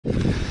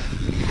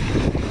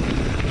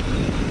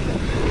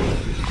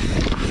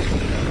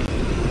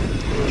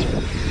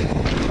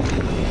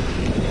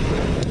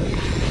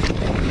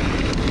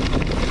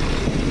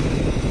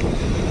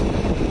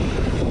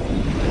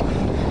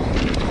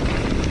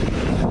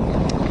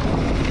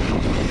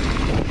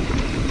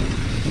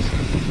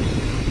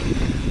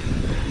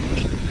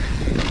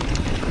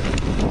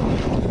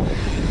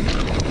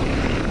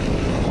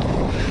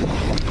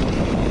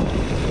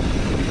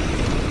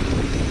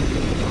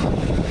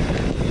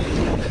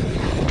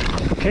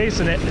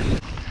casing it.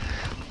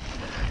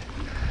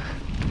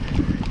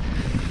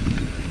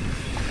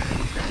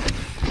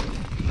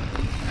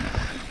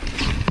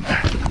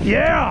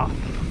 Yeah!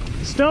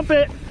 Stump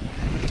it!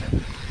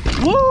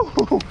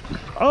 Woo!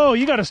 Oh,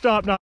 you gotta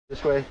stop now.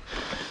 This way.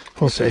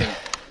 We'll see.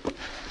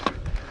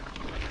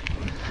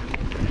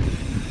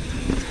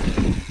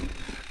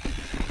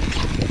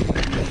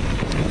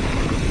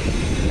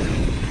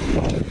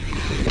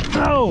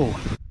 Oh!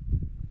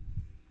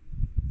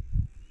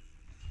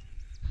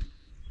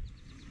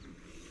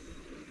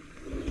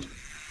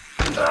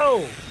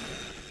 Oh!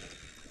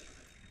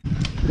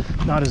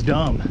 Not as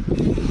dumb.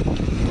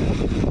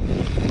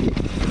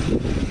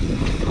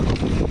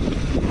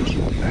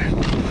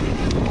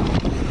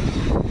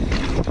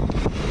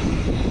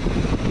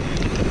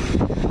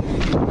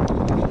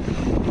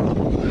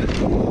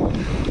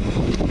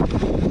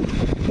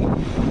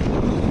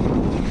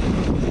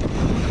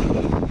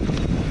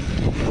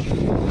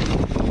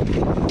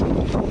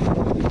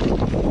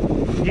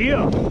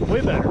 Yeah,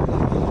 way better.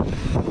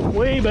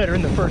 Way better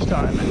than the first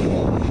time.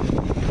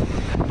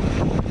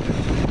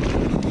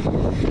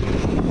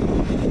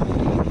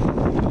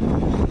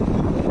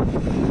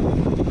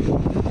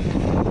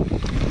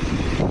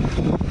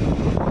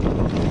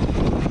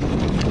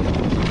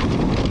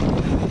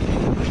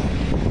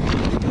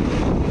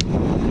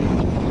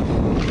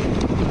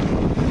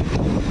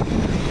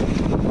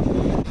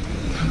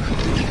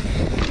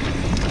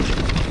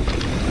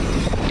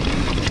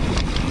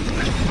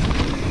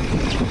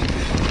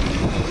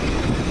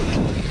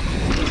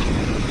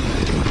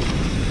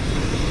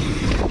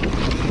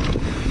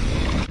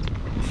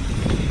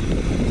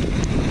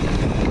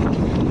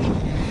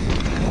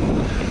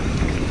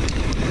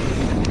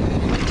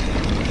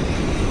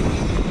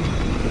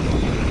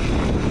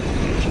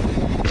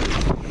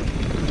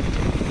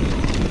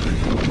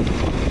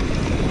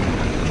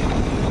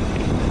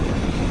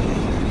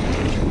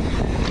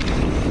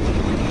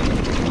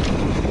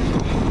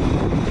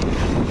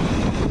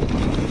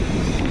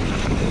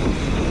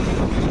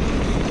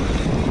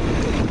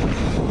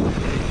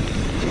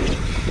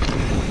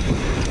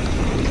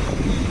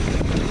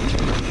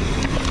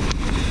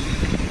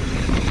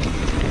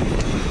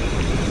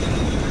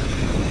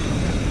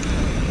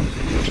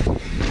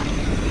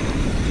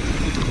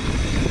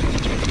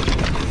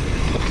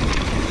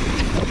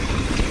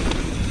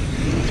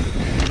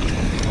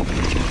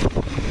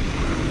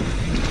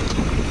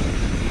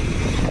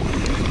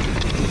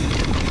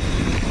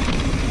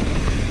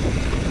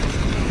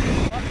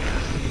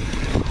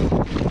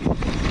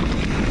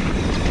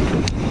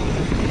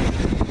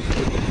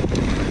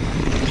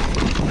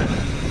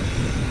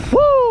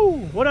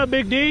 What up,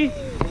 Big D?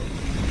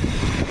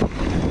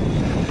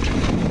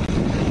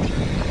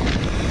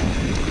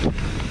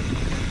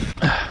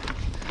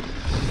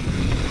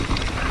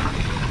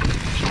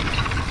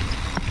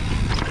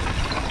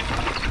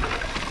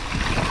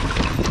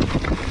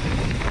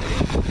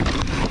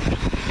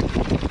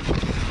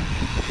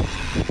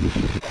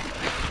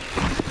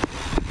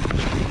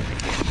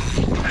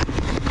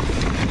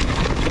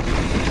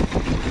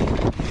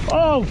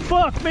 Oh,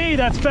 fuck me,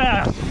 that's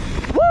fast.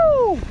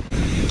 Woo!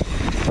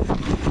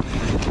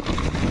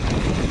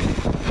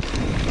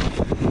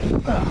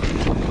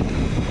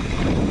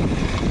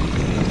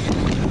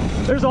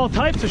 There's all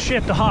types of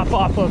shit to hop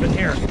off of in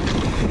here.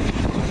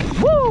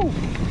 Woo!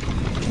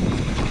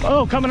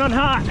 Oh, coming on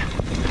hot.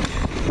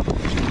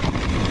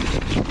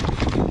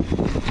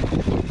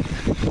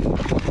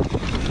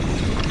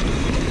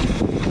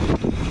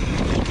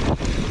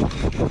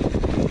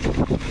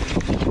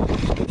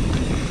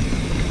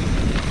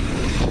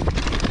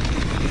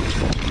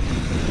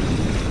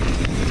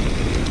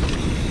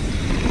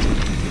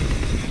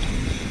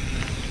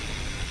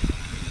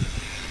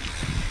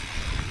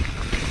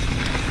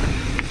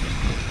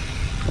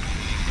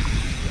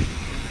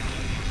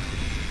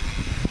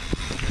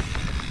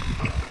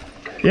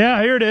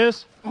 Yeah, here it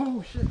is.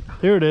 Oh shit.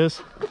 Here it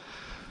is.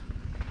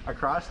 I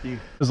crossed you.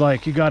 It's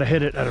like you gotta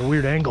hit it at a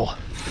weird angle.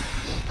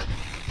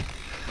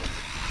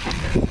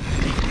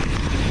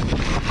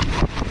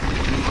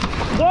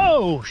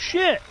 Whoa,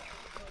 shit.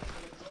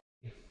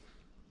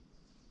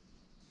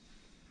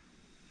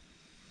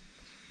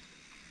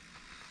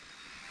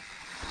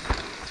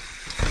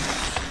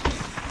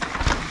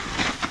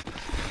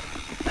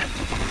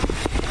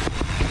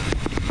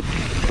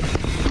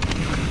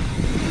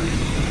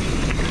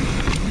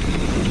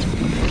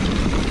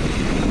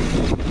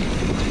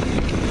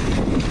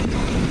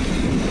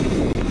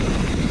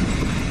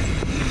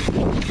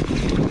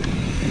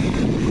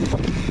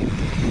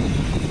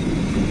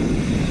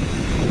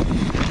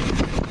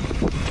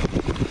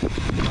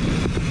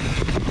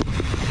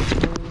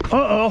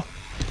 Uh-oh.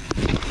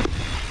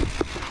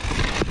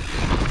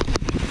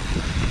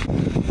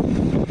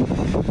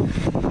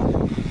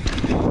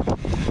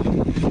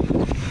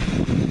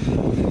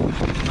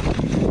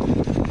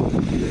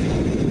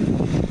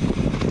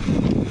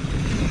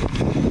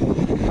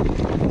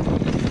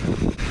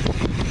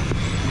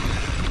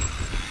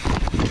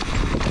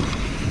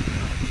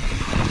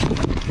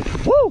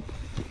 Woo!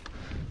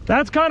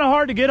 That's kind of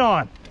hard to get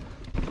on.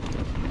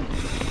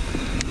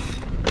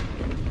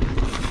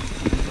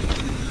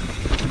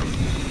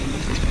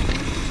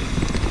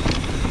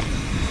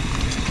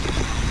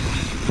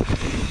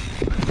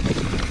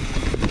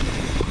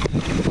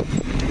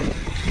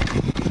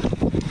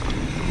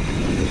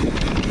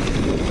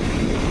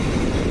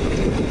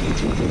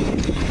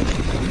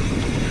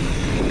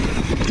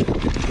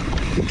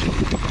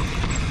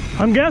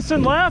 I'm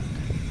guessing left.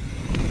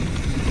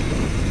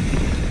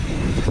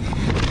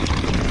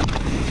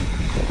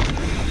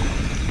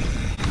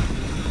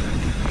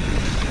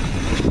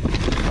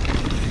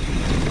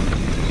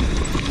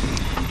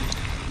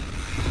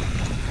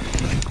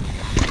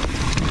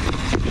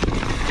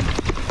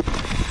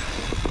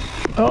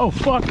 Oh,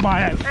 fuck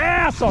my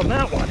ass on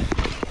that one.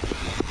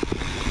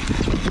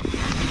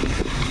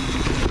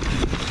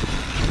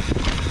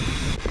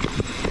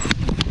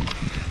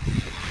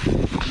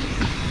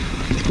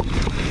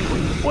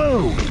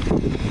 Whoa.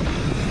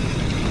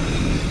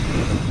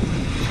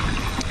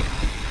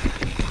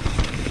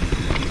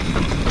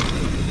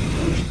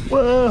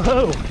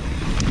 Whoa.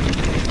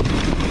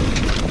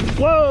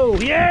 Whoa,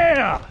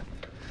 yeah.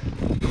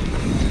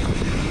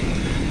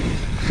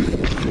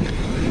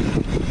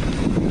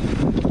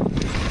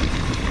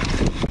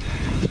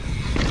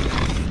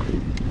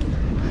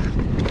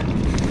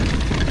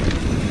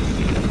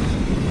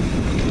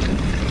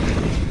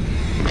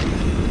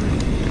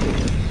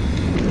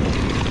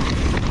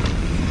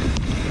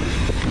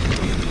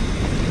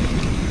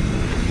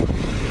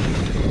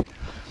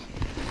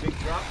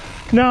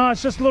 No,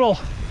 it's just a little,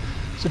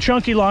 it's a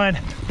chunky line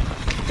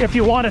if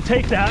you want to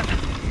take that.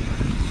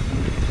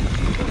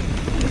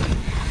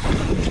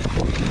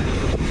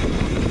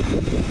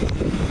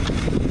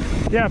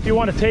 Yeah, if you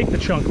want to take the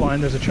chunk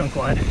line, there's a chunk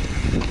line.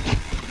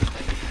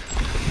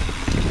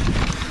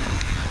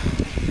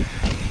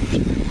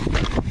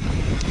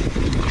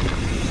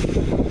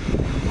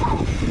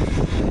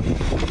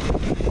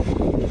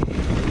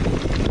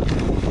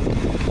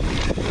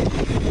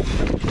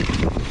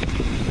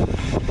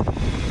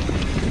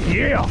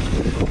 Yeah,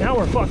 now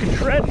we're fucking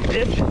shredding,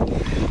 bitch.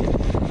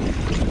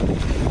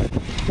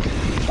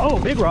 Oh,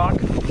 big rock.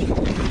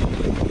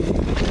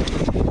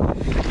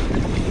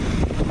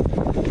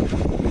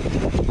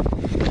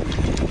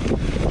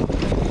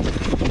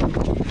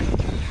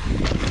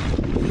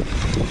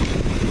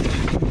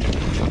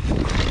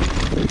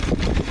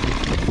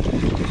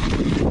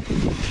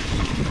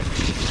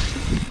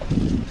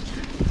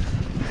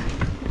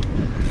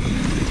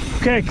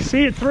 Okay,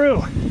 see it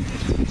through.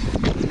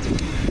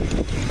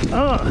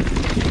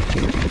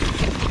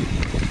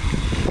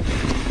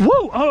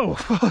 Whoa!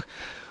 Oh!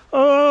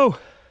 Oh!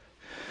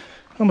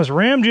 Almost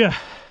rammed you.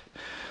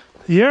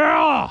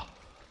 Yeah!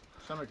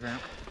 Stomach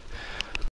cramp.